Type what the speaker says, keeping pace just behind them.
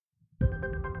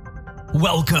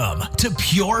Welcome to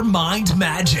Pure Mind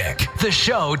Magic, the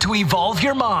show to evolve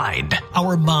your mind.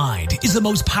 Our mind is the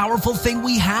most powerful thing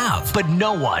we have, but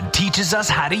no one teaches us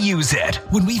how to use it.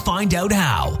 When we find out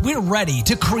how, we're ready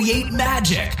to create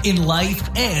magic in life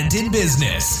and in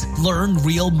business. Learn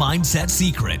real mindset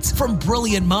secrets from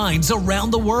brilliant minds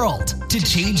around the world to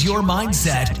change your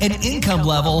mindset and income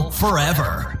level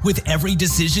forever. With every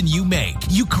decision you make,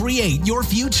 you create your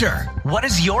future. What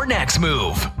is your next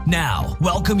move? Now,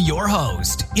 welcome your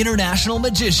host, international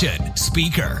magician,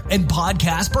 speaker, and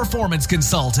podcast performance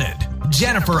consultant,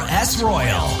 Jennifer S.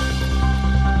 Royal.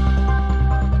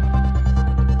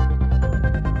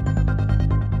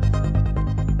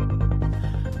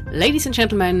 Ladies and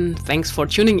gentlemen, thanks for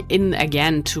tuning in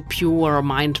again to Pure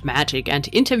Mind Magic and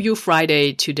Interview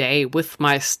Friday today with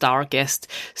my star guest,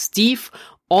 Steve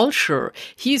Olsher.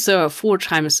 He's a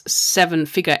 4x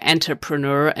seven-figure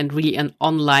entrepreneur and really an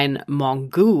online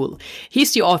Mongol.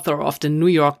 He's the author of the New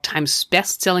York Times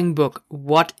best-selling book,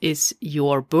 What is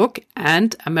Your Book?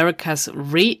 And America's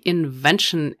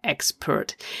Reinvention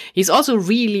Expert. He's also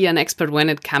really an expert when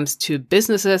it comes to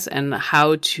businesses and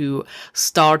how to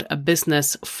start a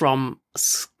business from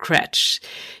scratch.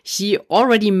 He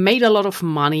already made a lot of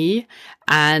money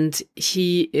and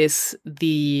he is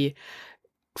the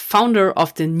founder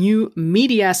of the new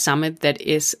media summit that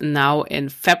is now in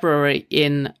February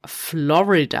in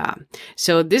Florida.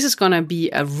 So this is going to be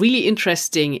a really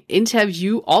interesting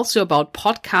interview also about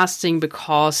podcasting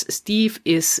because Steve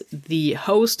is the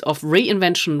host of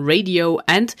Reinvention Radio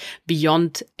and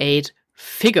Beyond 8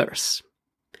 Figures.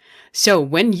 So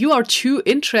when you are too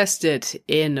interested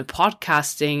in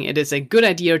podcasting, it is a good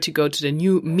idea to go to the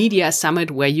new media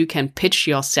summit where you can pitch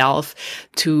yourself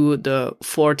to the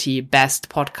 40 best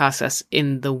podcasters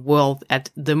in the world at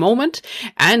the moment.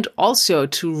 And also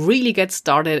to really get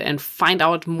started and find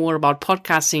out more about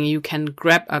podcasting, you can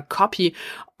grab a copy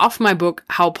of my book,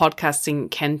 How Podcasting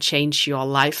Can Change Your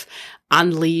Life.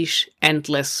 Unleash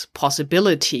Endless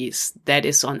Possibilities. That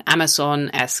is on Amazon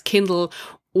as Kindle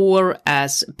or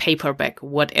as paperback,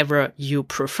 whatever you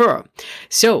prefer.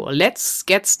 So let's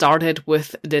get started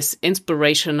with this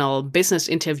inspirational business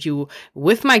interview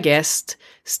with my guest,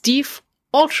 Steve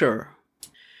Olsher.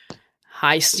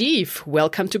 Hi, Steve.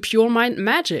 Welcome to Pure Mind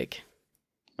Magic.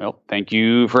 Well, thank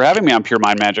you for having me on Pure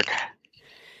Mind Magic.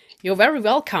 You're very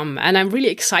welcome. And I'm really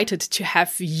excited to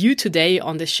have you today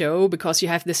on the show because you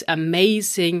have this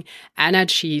amazing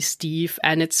energy, Steve.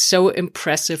 And it's so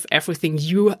impressive, everything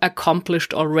you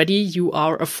accomplished already. You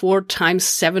are a 4x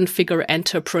seven-figure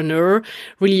entrepreneur,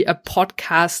 really a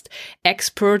podcast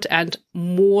expert, and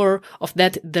more of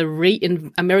that,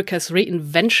 the America's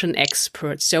Reinvention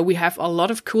Expert. So we have a lot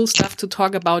of cool stuff to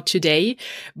talk about today.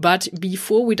 But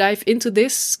before we dive into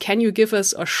this, can you give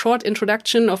us a short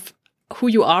introduction of who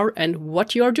you are and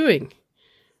what you are doing?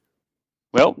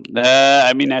 Well,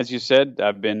 as you said,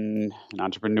 I've been an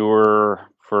entrepreneur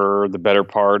for the better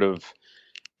part of,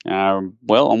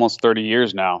 almost 30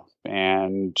 years now.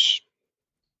 And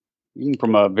even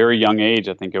from a very young age,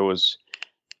 I think I was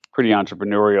pretty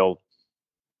entrepreneurial,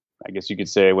 I guess you could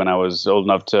say, when I was old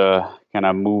enough to kind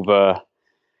of move a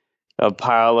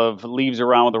pile of leaves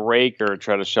around with a rake or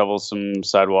try to shovel some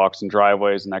sidewalks and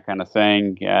driveways and that kind of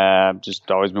thing.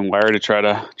 Just always been wired to try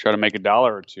to make $1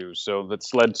 or $2. So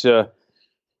that's led to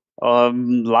a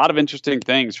lot of interesting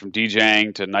things, from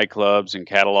DJing to nightclubs and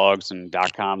catalogs and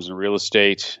 .coms and real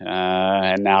estate.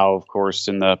 And now, of course,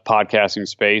 in the podcasting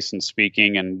space and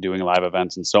speaking and doing live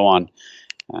events and so on.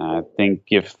 I think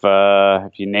if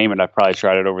you name it, I've probably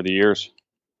tried it over the years.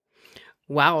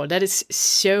 Wow, that is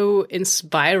so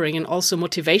inspiring and also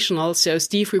motivational. So,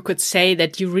 Steve, we could say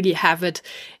that you really have it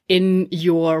in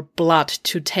your blood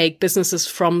to take businesses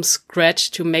from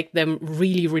scratch to make them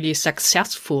really, really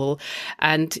successful.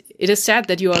 And it is said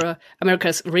that you are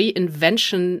America's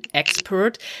Reinvention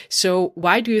Expert. So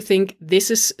why do you think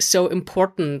this is so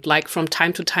important, like from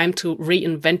time to time, to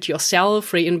reinvent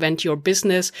yourself, reinvent your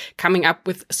business, coming up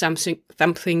with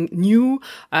something new,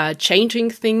 changing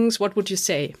things? What would you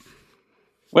say?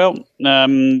 Well,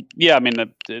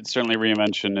 it's certainly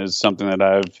reinvention is something that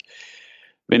I've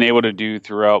been able to do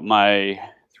throughout my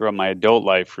adult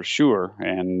life for sure.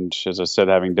 And as I said,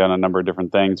 having done a number of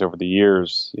different things over the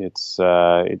years, it's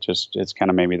kind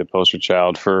of made me the poster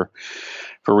child for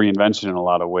reinvention in a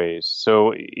lot of ways.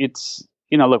 So it's,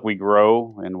 look, we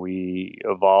grow and we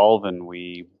evolve and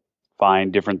we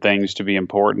find different things to be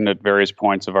important at various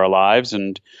points of our lives.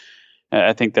 And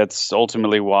I think that's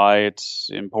ultimately why it's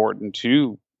important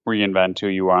to reinvent who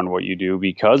you are and what you do,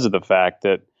 because of the fact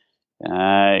that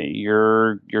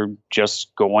you're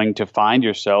just going to find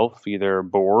yourself either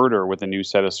bored or with a new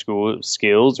set of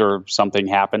skills, or something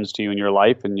happens to you in your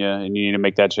life and you need to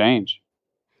make that change.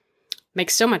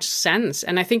 Makes so much sense.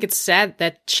 And I think it's sad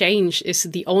that change is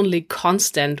the only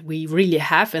constant we really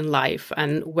have in life.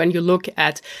 And when you look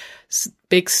at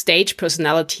big stage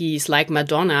personalities like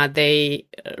Madonna, they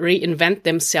reinvent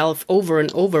themselves over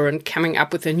and over and coming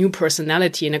up with a new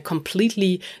personality and a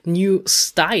completely new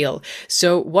style.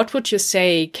 So what would you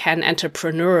say can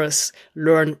entrepreneurs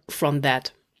learn from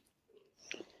that?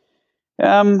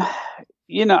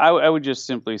 I would just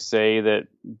simply say that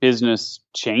business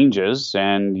changes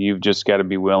and you've just got to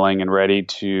be willing and ready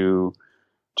to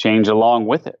change along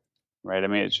with it. Right. I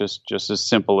mean, it's just as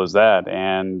simple as that.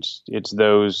 And it's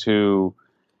those who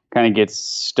kind of get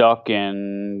stuck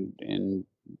in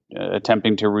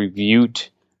attempting to refute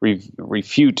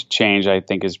change, I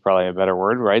think is probably a better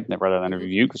word, right? Rather than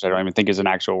review, because I don't even think is an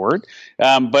actual word.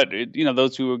 But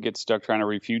those who get stuck trying to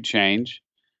refute change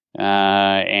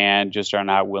and just are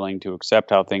not willing to accept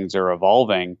how things are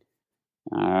evolving.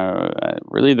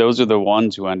 Really, those are the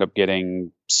ones who end up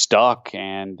getting stuck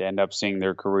and end up seeing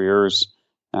their careers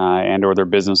and or their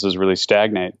businesses really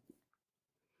stagnate.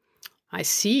 I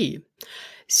see.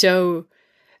 So,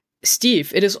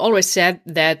 Steve, it is always said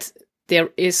that there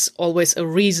is always a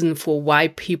reason for why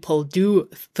people do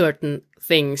certain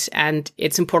things, and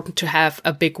it's important to have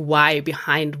a big why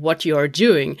behind what you are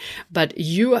doing. But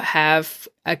you have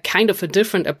a kind of a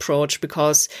different approach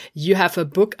because you have a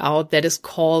book out that is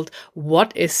called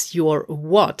What is Your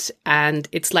What? And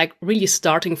it's like really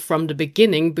starting from the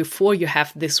beginning. Before you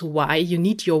have this why, you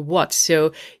need your what.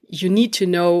 So you need to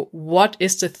know what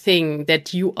is the thing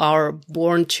that you are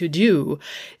born to do.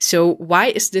 So why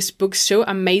is this book so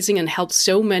amazing and helped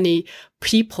so many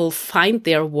people find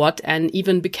their what and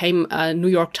even became a New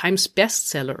York Times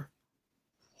bestseller?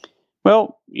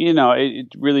 Well, it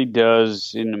really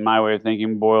does, in my way of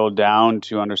thinking, boil down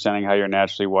to understanding how you're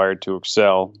naturally wired to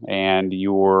excel, and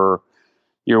your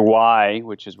why,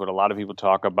 which is what a lot of people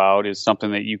talk about, is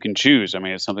something that you can choose. I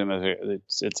mean, it's something that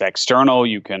it's external.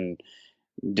 You can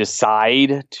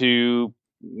decide to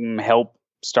help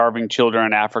starving children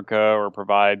in Africa or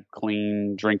provide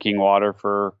clean drinking water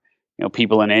for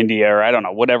people in India, or I don't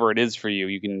know, whatever it is for you.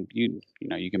 You can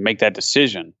make that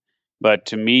decision. But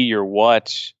to me, your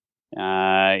what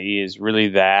is really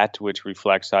that which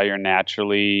reflects how you're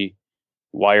naturally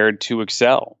wired to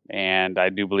excel. And I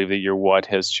do believe that your what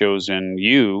has chosen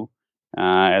you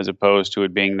as opposed to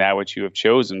it being that which you have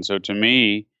chosen. So to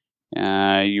me,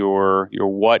 your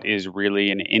what is really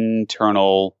an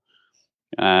internal.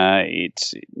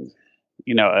 It's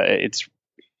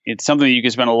something that you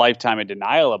can spend a lifetime in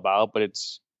denial about, but it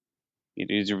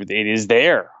is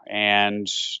there.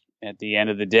 And at the end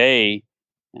of the day,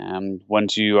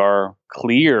 once you are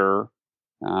clear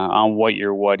on what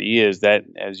your what is, that,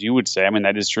 as you would say, I mean,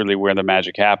 that is truly where the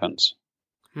magic happens.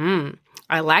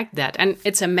 I like that. And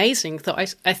it's amazing. So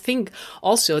I think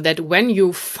also that when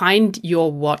you find your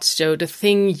what, so the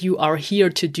thing you are here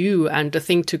to do and the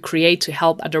thing to create, to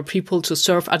help other people, to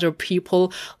serve other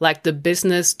people, like the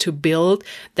business to build,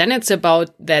 then it's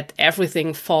about that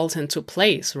everything falls into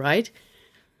place, right?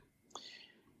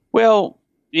 Well,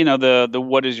 the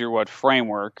what is your what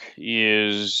framework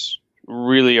is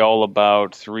really all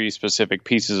about three specific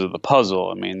pieces of the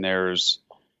puzzle. I mean, there's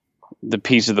the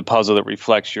piece of the puzzle that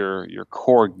reflects your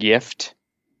core gift,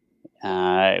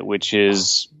 which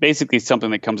is basically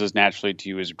something that comes as naturally to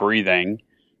you as breathing.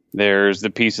 There's the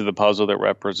piece of the puzzle that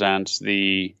represents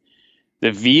the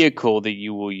vehicle that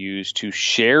you will use to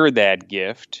share that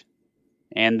gift.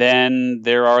 And then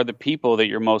there are the people that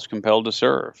you're most compelled to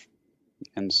serve.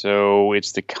 And so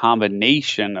it's the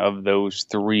combination of those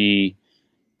three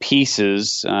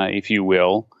pieces, if you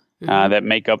will, that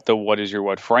make up the what is your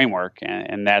what framework.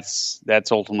 And that's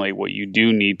ultimately what you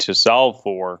do need to solve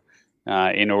for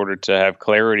in order to have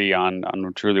clarity on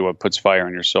truly what puts fire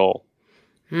in your soul.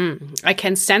 I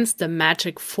can sense the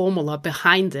magic formula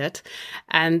behind it.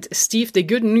 And Steve, the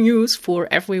good news for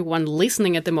everyone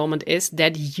listening at the moment is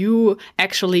that you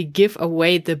actually give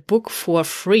away the book for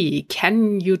free.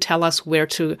 Can you tell us where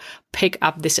to pick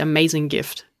up this amazing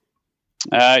gift?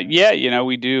 Yeah,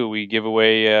 we do. We give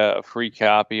away a free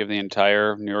copy of the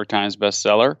entire New York Times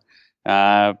bestseller.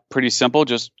 Pretty simple.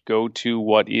 Just go to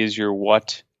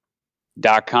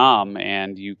whatisyourwhat.com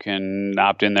and you can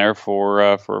opt in there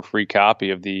for a free copy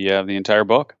of the entire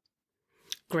book.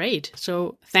 Great.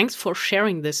 So thanks for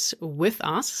sharing this with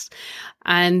us.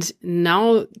 And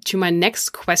now to my next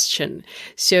question.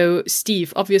 So,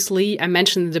 Steve, obviously, I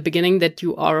mentioned in the beginning that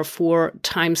you are a 4x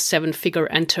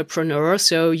 7-figure entrepreneur.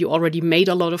 So you already made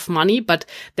a lot of money, but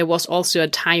there was also a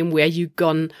time where you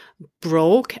gone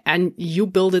broke and you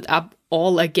build it up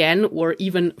all again or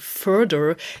even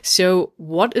further. So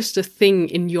what is the thing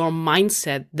in your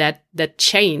mindset that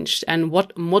changed, and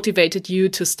what motivated you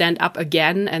to stand up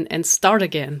again and start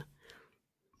again?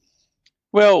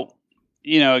 Well,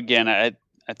 again, I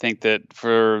think that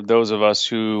for those of us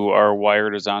who are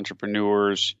wired as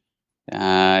entrepreneurs,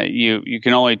 you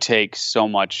can only take so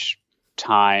much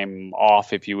time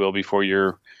off, if you will, before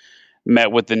you're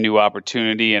met with the new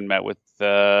opportunity and met with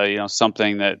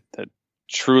something that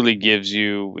truly gives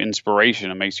you inspiration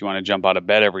and makes you want to jump out of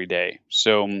bed every day.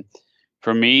 So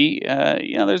for me,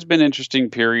 there's been interesting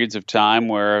periods of time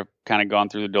where I've kind of gone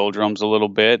through the doldrums a little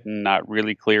bit and not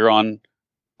really clear on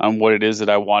what it is that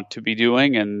I want to be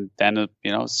doing. And then,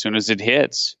 as soon as it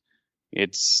hits,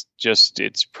 it's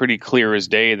pretty clear as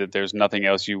day that there's nothing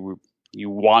else you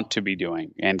want to be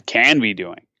doing and can be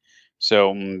doing.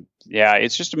 So,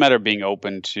 it's just a matter of being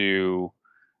open to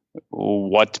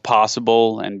what's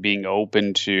possible and being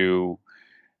open to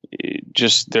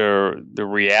just the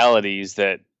realities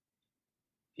that,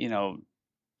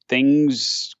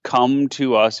 things come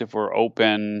to us if we're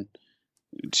open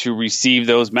to receive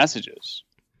those messages.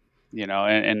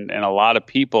 And a lot of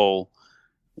people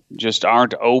just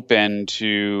aren't open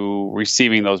to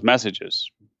receiving those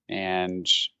messages. And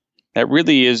that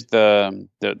really is the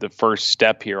first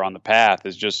step here on the path,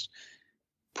 is just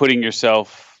putting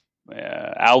yourself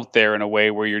out there in a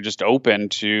way where you're just open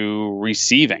to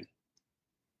receiving.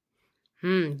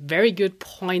 Very good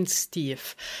point,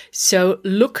 Steve. So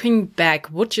looking back,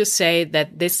 would you say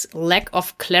that this lack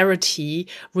of clarity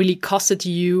really costed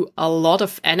you a lot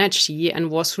of energy and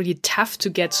was really tough to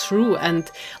get through? And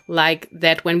like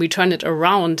that, when we turn it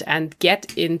around and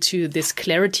get into this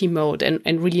clarity mode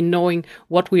and really knowing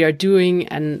what we are doing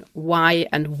and why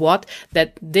and what,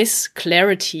 that this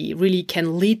clarity really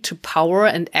can lead to power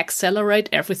and accelerate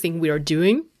everything we are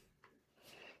doing?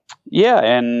 Yeah,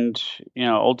 and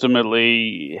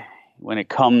ultimately, when it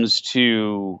comes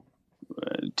to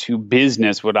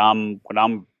business, what I'm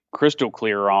crystal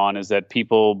clear on is that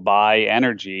people buy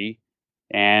energy,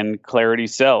 and clarity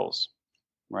sells,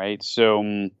 right?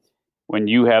 So when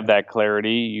you have that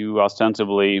clarity, you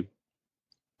ostensibly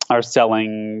are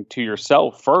selling to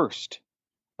yourself first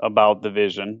about the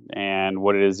vision and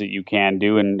what it is that you can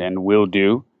do and will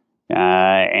do,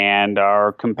 and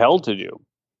are compelled to do.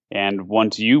 And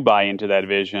once you buy into that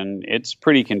vision, it's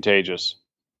pretty contagious.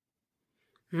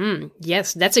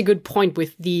 Yes, that's a good point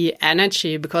with the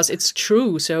energy, because it's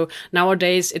true. So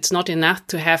nowadays, it's not enough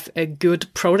to have a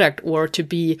good product or to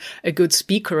be a good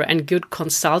speaker and good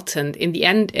consultant. In the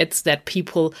end, it's that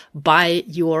people buy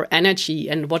your energy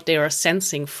and what they are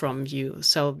sensing from you.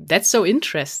 So that's so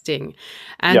interesting.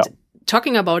 And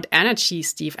talking about energy,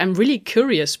 Steve, I'm really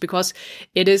curious, because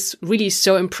it is really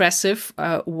so impressive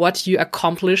what you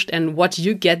accomplished and what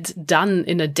you get done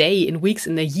in a day, in weeks,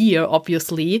 in a year,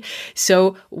 obviously.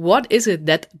 So what is it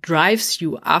that drives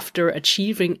you after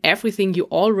achieving everything you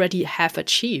already have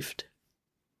achieved?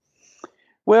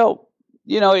 Well,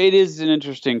 it is an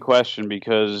interesting question,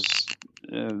 because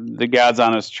the God's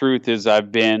honest truth is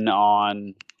I've been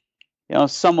on,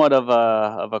 somewhat of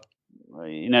a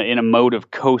in a mode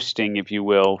of coasting, if you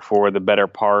will, for the better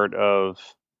part of,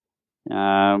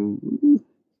 going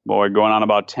on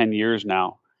about 10 years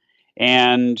now.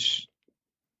 And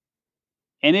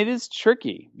it is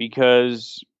tricky,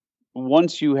 because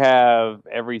once you have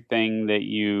everything that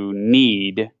you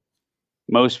need,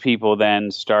 most people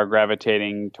then start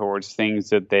gravitating towards things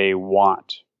that they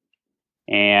want.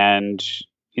 And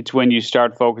it's when you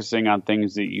start focusing on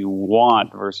things that you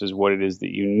want versus what it is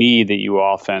that you need that you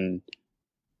often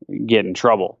get in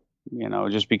trouble,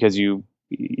 just because you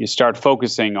start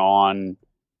focusing on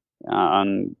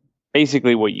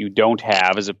basically what you don't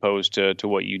have as opposed to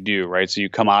what you do, right? So you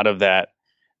come out of that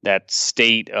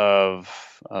state of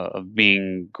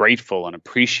being grateful and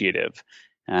appreciative,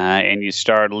 and you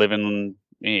start living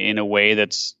in a way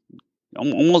that's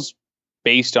almost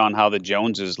based on how the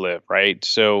Joneses live, right?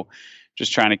 So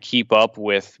just trying to keep up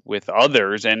with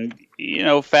others, and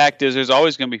fact is, there's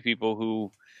always going to be people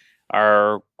who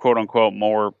are quote unquote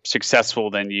more successful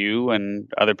than you, and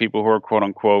other people who are quote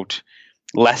unquote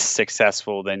less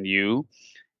successful than you.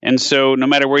 And so no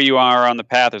matter where you are on the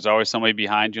path, there's always somebody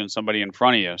behind you and somebody in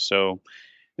front of you. So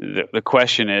the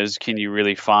question is, can you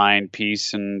really find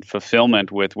peace and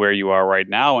fulfillment with where you are right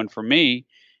now? And for me,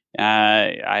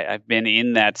 I've been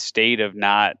in that state of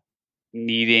not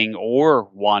needing or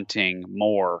wanting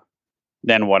more.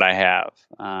 than what I have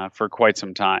for quite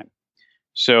some time.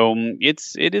 So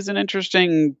it is an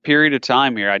interesting period of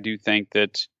time here. I do think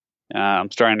that I'm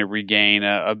starting to regain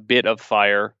a bit of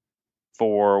fire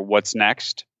for what's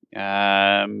next.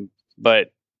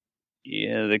 But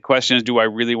the question is, do I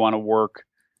really want to work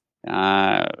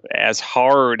as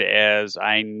hard as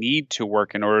I need to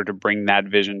work in order to bring that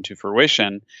vision to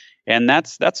fruition? And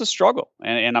that's a struggle,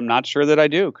 and I'm not sure that I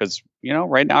do, because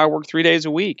right now I work 3 days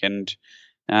a week, and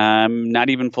not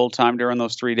even full time during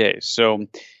those 3 days. So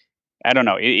I don't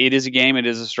know. It is a game. It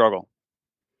is a struggle.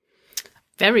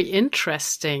 Very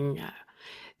interesting.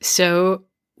 So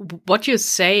what would you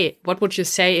say,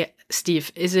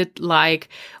 Steve? Is it like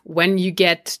when you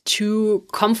get too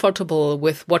comfortable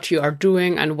with what you are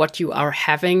doing and what you are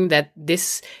having, that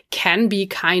this can be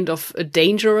kind of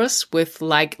dangerous, with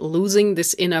like losing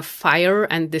this inner fire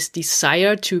and this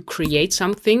desire to create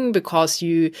something, because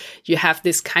you have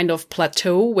this kind of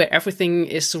plateau where everything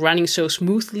is running so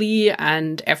smoothly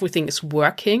and everything is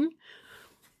working?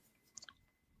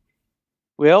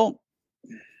 Well,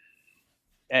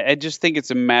 I just think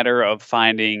it's a matter of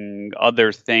finding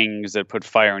other things that put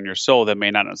fire in your soul that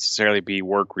may not necessarily be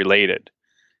work related.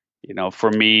 For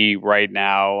me right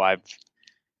now,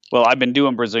 I've been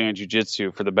doing Brazilian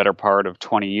Jiu-Jitsu for the better part of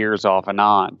 20 years off and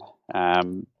on.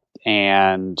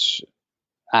 And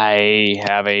I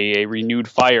have a renewed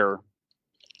fire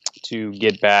to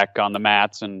get back on the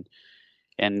mats and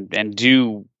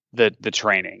do the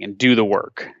training and do the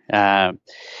work. I've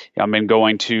been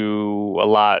going to a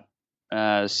lot,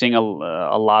 sing a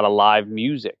lot of live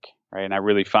music, right? And I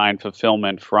really find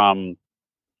fulfillment from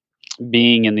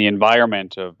being in the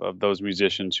environment of those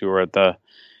musicians who are at the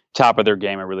top of their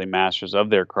game and really masters of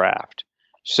their craft.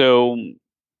 So,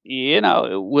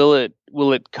 will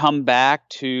it come back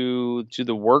to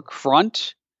the work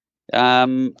front?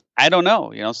 I don't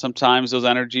know. Sometimes those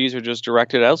energies are just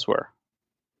directed elsewhere.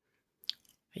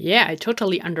 Yeah, I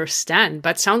totally understand.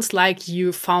 But sounds like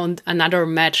you found another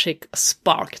magic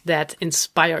spark that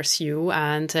inspires you.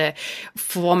 And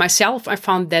for myself, I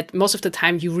found that most of the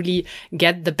time you really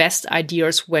get the best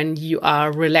ideas when you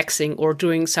are relaxing or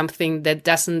doing something that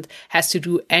has to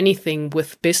do anything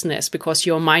with business, because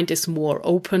your mind is more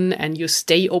open and you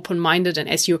stay open-minded. And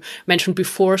as you mentioned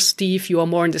before, Steve, you are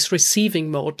more in this receiving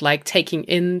mode, like taking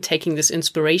this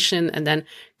inspiration and then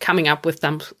coming up with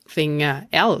something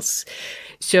else.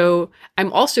 So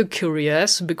I'm also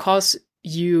curious, because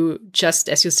you just,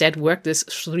 as you said, work this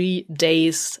 3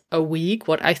 days a week,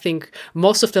 what I think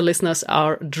most of the listeners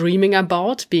are dreaming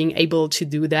about, being able to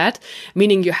do that,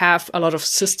 meaning you have a lot of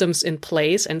systems in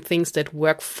place and things that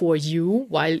work for you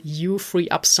while you free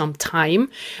up some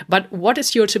time. But what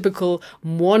is your typical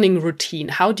morning routine?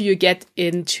 How do you get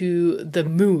into the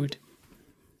mood?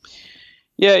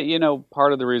 Yeah,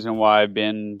 part of the reason why I've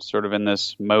been sort of in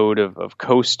this mode of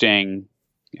coasting,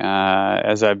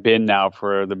 as I've been now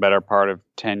for the better part of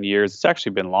 10 years, it's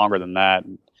actually been longer than that.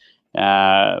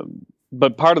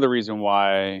 But part of the reason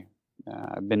why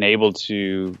I've been able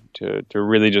to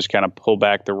really just kind of pull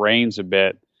back the reins a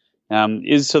bit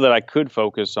is so that I could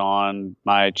focus on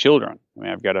my children. I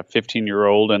mean, I've got a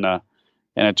 15-year-old and a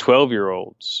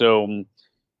 12-year-old. So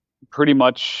pretty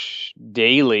much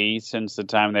daily since the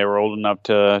time they were old enough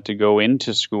to go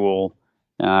into school,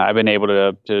 I've been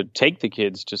able to take the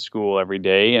kids to school every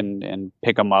day and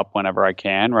pick them up whenever I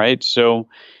can, right? So,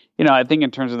 I think in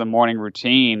terms of the morning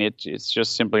routine, it's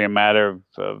just simply a matter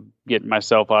of getting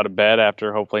myself out of bed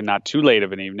after hopefully not too late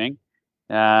of an evening,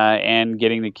 and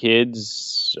getting the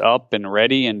kids up and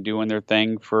ready and doing their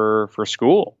thing for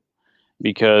school,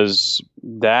 because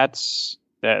that's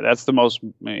the most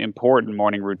important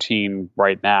morning routine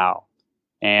right now.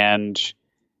 And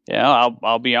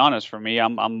I'll be honest, for me,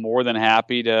 I'm more than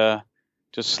happy to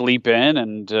sleep in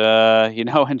and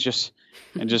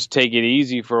and just take it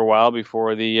easy for a while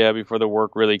before the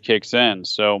work really kicks in.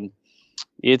 So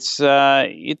it's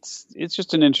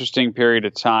just an interesting period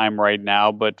of time right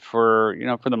now. But for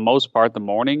the most part, the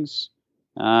mornings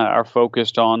are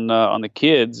focused on the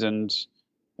kids, and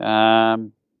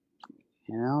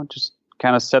just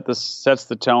kind of sets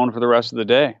the tone for the rest of the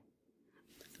day.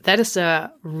 That is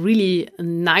a really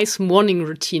nice morning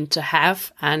routine to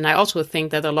have. And I also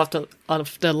think that a lot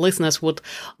of the listeners would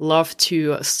love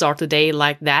to start the day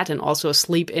like that, and also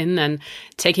sleep in and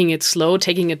taking it slow,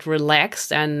 taking it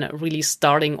relaxed, and really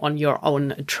starting on your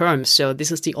own terms. So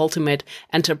this is the ultimate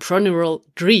entrepreneurial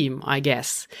dream, I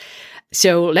guess.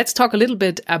 So let's talk a little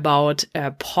bit about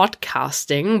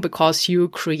podcasting, because you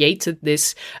created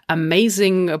this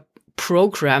amazing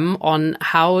program on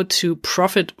how to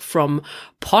profit from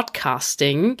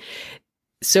podcasting.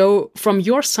 So from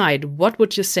your side, what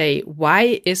would you say?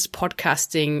 Why is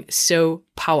podcasting so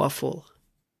powerful?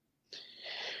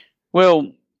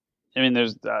 Well, I mean,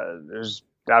 there's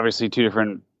obviously two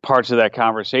different parts of that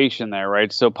conversation there,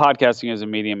 right? So podcasting as a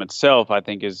medium itself, I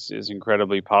think, is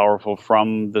incredibly powerful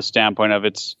from the standpoint of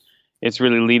it's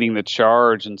really leading the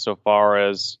charge insofar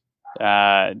as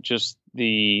just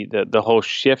the whole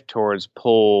shift towards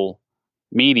pull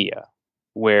media,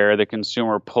 where the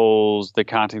consumer pulls the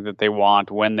content that they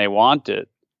want when they want it,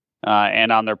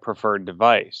 and on their preferred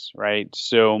device, right?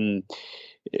 So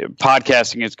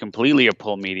podcasting is completely a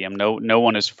pull medium. No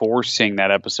one is forcing that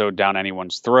episode down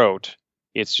anyone's throat.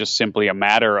 It's just simply a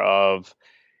matter of,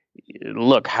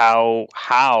 look, how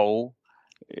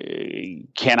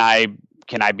can I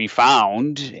be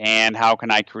found, and how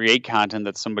can I create content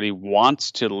that somebody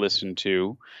wants to listen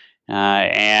to?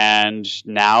 And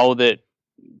now that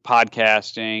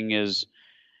podcasting is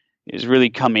really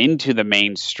come into the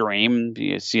mainstream,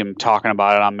 you see them talking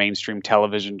about it on mainstream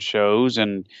television shows,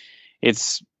 and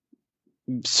it's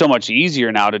so much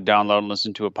easier now to download and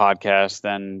listen to a podcast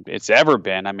than it's ever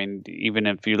been. I mean, even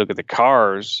if you look at the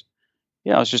cars,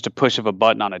 it's just a push of a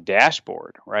button on a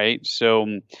dashboard, right?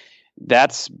 So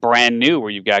that's brand new, where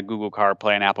you've got Google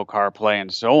CarPlay and Apple CarPlay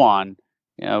and so on,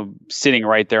 sitting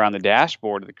right there on the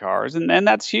dashboard of the cars. And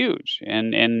that's huge.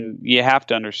 And you have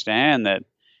to understand that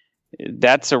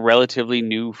that's a relatively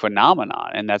new phenomenon.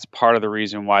 And that's part of the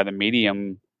reason why the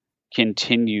medium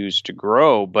continues to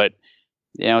grow. But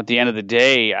at the end of the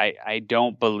day, I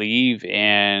don't believe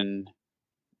in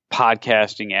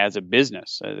podcasting as a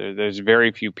business. There's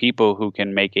very few people who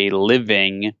can make a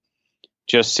living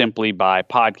just simply by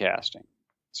podcasting.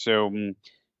 So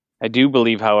I do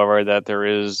believe, however, that there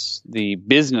is the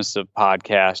business of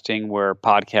podcasting, where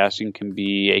podcasting can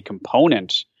be a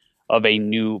component of a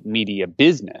new media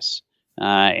business.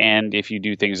 And if you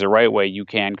do things the right way, you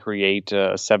can create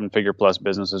a 7-figure plus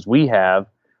business, as we have,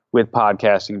 with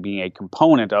podcasting being a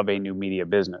component of a new media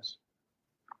business.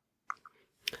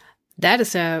 That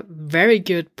is a very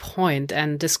good point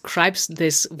and describes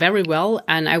this very well.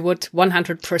 And I would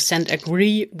 100%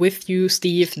 agree with you,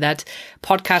 Steve, that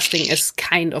podcasting is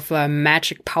kind of a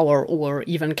magic power, or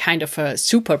even kind of a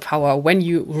superpower, when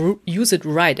you use it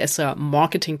right as a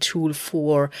marketing tool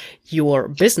for your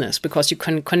business, because you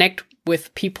can connect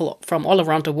with people from all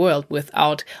around the world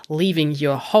without leaving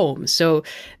your home. So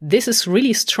this is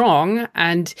really strong.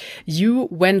 And you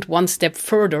went one step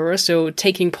further. So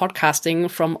taking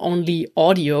podcasting from only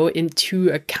audio into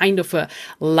a kind of a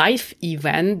live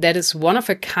event that is one of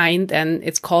a kind. And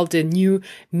it's called the New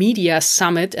Media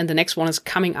Summit. And the next one is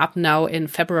coming up now in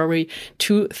February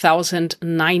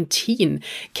 2019.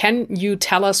 Can you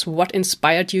tell us what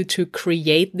inspired you to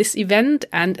create this event,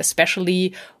 and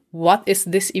especially what is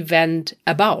this event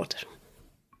about?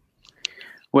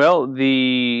 Well,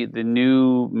 the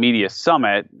New Media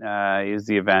Summit is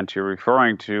the event you're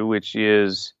referring to, which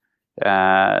is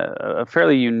a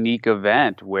fairly unique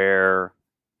event where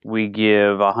we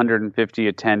give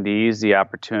 150 attendees the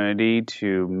opportunity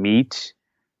to meet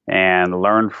and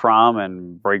learn from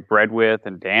and break bread with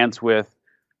and dance with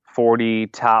 40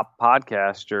 top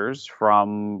podcasters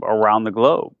from around the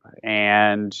globe.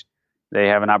 And they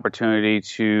have an opportunity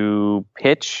to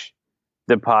pitch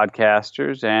the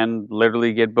podcasters and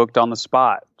literally get booked on the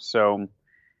spot. So,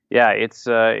 yeah, it's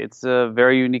a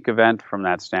very unique event from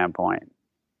that standpoint.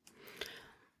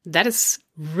 That is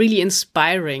really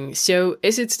inspiring. So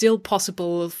is it still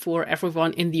possible for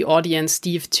everyone in the audience,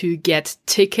 Steve, to get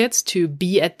tickets to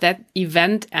be at that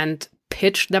event and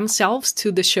pitch themselves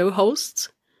to the show hosts?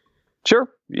 Sure.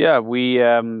 Yeah, we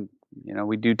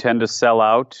do tend to sell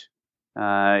out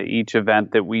each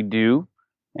event that we do,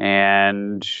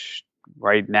 and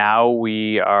right now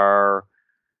we are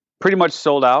pretty much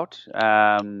sold out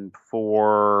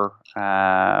for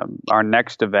our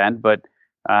next event, but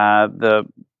the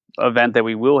event that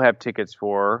we will have tickets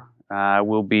for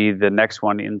will be the next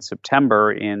one in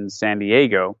September in San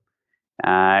Diego,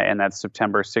 and that's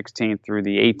September 16th through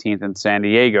the 18th in San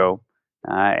Diego.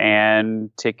 And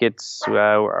tickets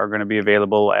are going to be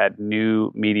available at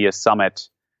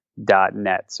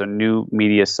newmediasummit.net. So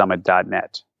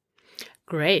newmediasummit.net.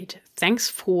 Great. Thanks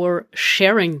for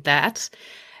sharing that.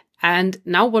 And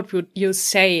now what would you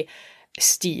say,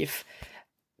 Steve?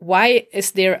 Why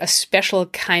is there a special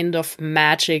kind of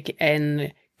magic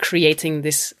in creating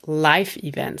these live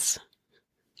events?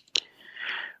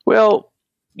 Well,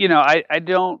 I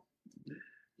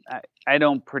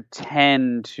don't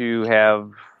pretend to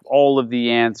have all of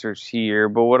the answers here,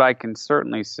 but what I can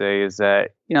certainly say is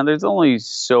that, there's only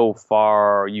so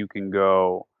far you can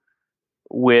go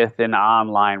with an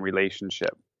online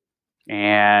relationship.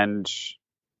 And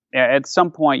at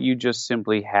some point you just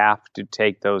simply have to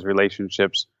take those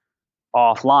relationships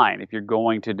offline if you're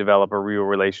going to develop a real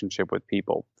relationship with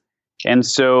people. And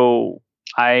so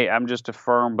I'm just a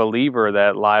firm believer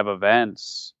that live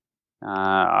events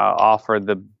offer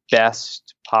the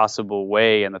best possible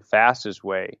way and the fastest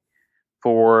way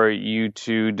for you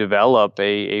to develop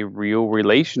a real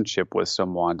relationship with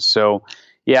someone. So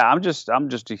yeah, I'm just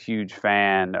a huge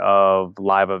fan of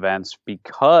live events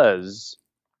because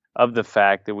of the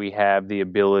fact that we have the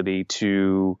ability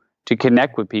to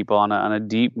connect with people on a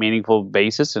deep, meaningful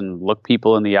basis and look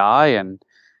people in the eye and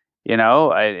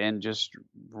and just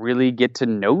really get to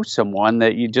know someone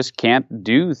that you just can't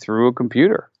do through a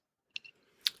computer.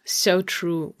 So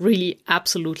true. Really,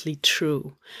 absolutely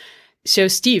true. So,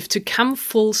 Steve, to come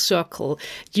full circle,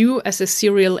 you as a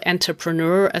serial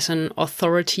entrepreneur, as an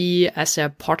authority, as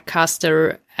a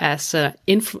podcaster, as an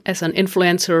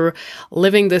influencer,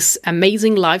 living this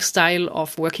amazing lifestyle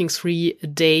of working 3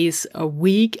 days a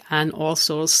week and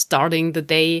also starting the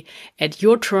day at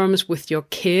your terms with your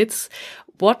kids,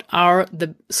 what are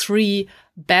the 3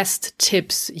 best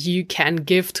tips you can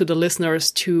give to the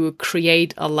listeners to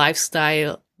create a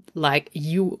lifestyle like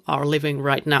you are living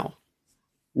right now?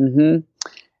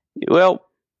 Well,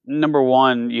 number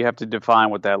one, you have to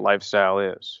define what that lifestyle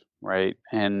is, right?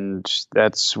 And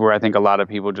that's where I think a lot of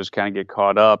people just kind of get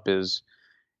caught up is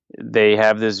they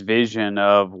have this vision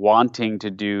of wanting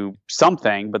to do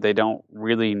something, but they don't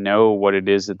really know what it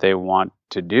is that they want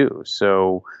to do.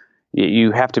 So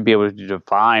you have to be able to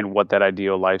define what that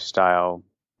ideal lifestyle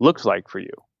looks like for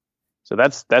you. So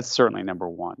that's certainly number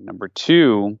one. Number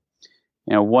two,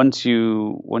 once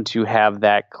you have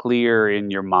that clear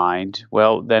in your mind,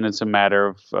 well, then it's a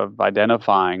matter of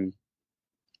identifying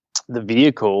the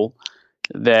vehicle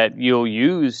that you'll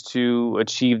use to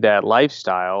achieve that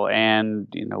lifestyle. And,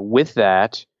 with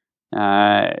that,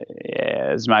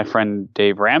 as my friend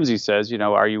Dave Ramsey says,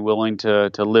 are you willing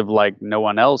to live like no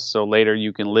one else so later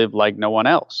you can live like no one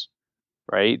else,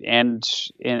 right? And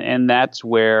that's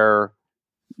where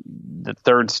the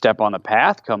third step on the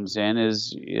path comes in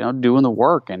is, doing the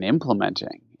work and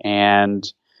implementing. And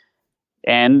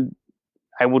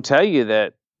I will tell you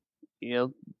that, it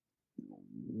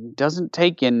doesn't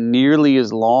take you nearly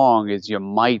as long as you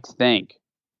might think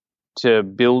to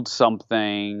build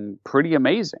something pretty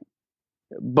amazing.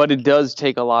 But it does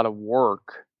take a lot of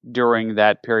work during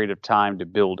that period of time to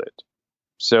build it.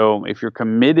 So if you're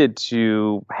committed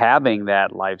to having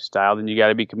that lifestyle, then you got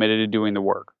to be committed to doing the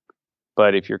work.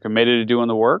 But if you're committed to doing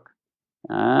the work,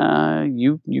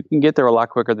 you can get there a lot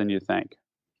quicker than you think.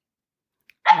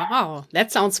 Wow,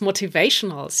 that sounds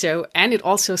motivational. So, and it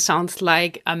also sounds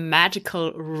like a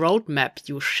magical roadmap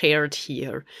you shared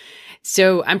here.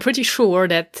 So I'm pretty sure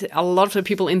that a lot of the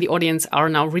people in the audience are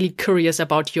now really curious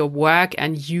about your work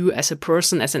and you as a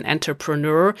person, as an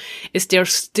entrepreneur. Is there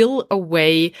still a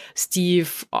way,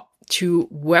 Steve, to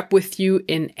work with you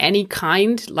in any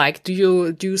kind? Like, do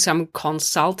you do some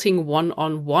consulting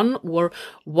one-on-one, or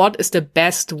what is the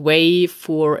best way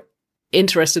for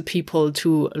interested people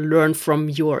to learn from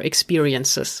your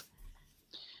experiences?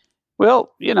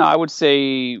 Well, I would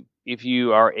say if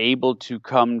you are able to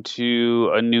come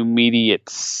to a new media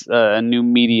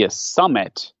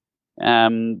summit,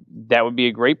 that would be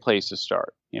a great place to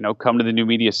start. Come to the New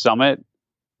Media Summit.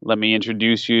 Let me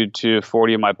introduce you to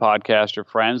 40 of my podcaster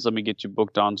friends. Let me get you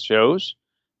booked on shows.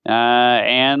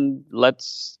 And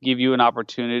let's give you an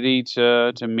opportunity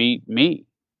to meet me.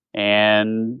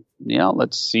 And,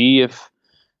 let's see if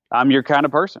I'm your kind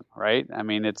of person, right? I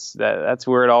mean, that's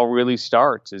where it all really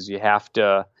starts is you have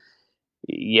to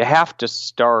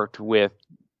start with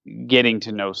getting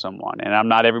to know someone. And I'm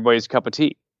not everybody's cup of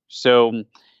tea. So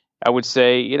I would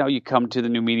say, you come to the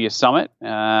New Media Summit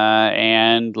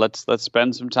and let's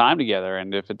spend some time together.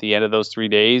 And if at the end of those 3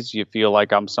 days you feel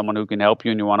like I'm someone who can help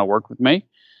you and you want to work with me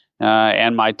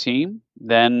and my team,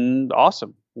 then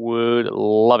awesome. Would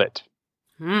love it.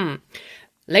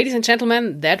 Ladies and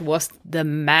gentlemen, that was the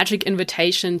magic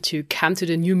invitation to come to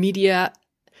the New Media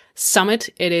Summit.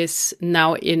 It is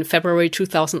now in February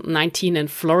 2019 in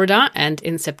Florida and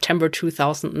in September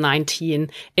 2019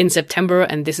 in September.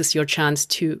 And this is your chance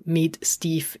to meet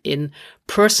Steve in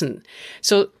person.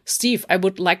 So, Steve, I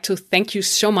would like to thank you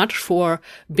so much for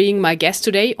being my guest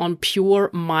today on Pure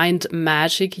Mind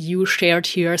Magic. You shared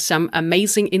here some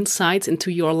amazing insights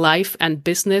into your life and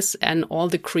business and all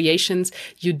the creations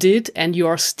you did and you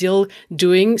are still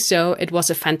doing. So it was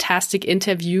a fantastic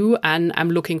interview and I'm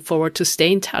looking forward to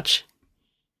stay in touch.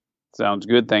 Sounds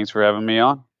good. Thanks for having me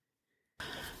on.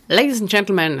 Ladies and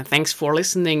gentlemen, thanks for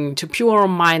listening to Pure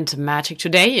Mind Magic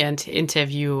today and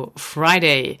Interview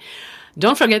Friday.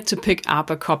 Don't forget to pick up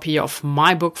a copy of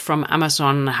my book from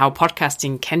Amazon, How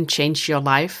Podcasting Can Change Your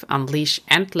Life, Unleash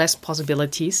Endless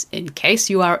Possibilities, in case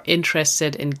you are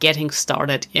interested in getting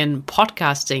started in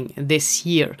podcasting this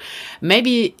year.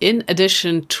 Maybe in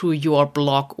addition to your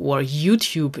blog or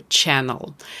YouTube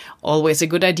channel. Always a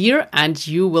good idea, and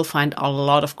you will find a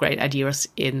lot of great ideas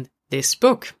in this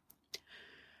book.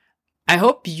 I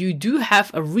hope you do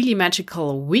have a really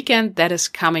magical weekend that is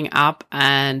coming up,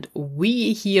 and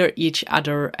we hear each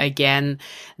other again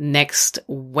next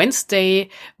Wednesday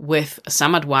with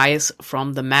some advice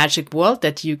from the magic world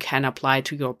that you can apply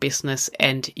to your business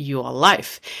and your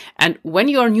life. And when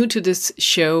you are new to this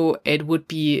show, it would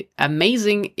be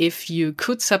amazing if you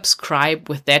could subscribe.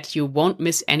 With that, you won't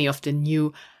miss any of the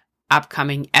new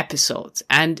upcoming episodes.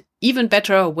 And even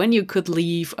better, when you could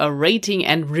leave a rating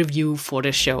and review for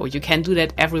the show. You can do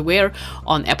that everywhere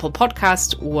on Apple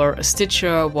Podcasts or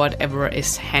Stitcher, whatever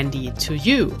is handy to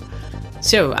you.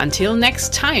 So until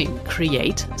next time,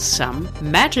 create some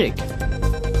magic.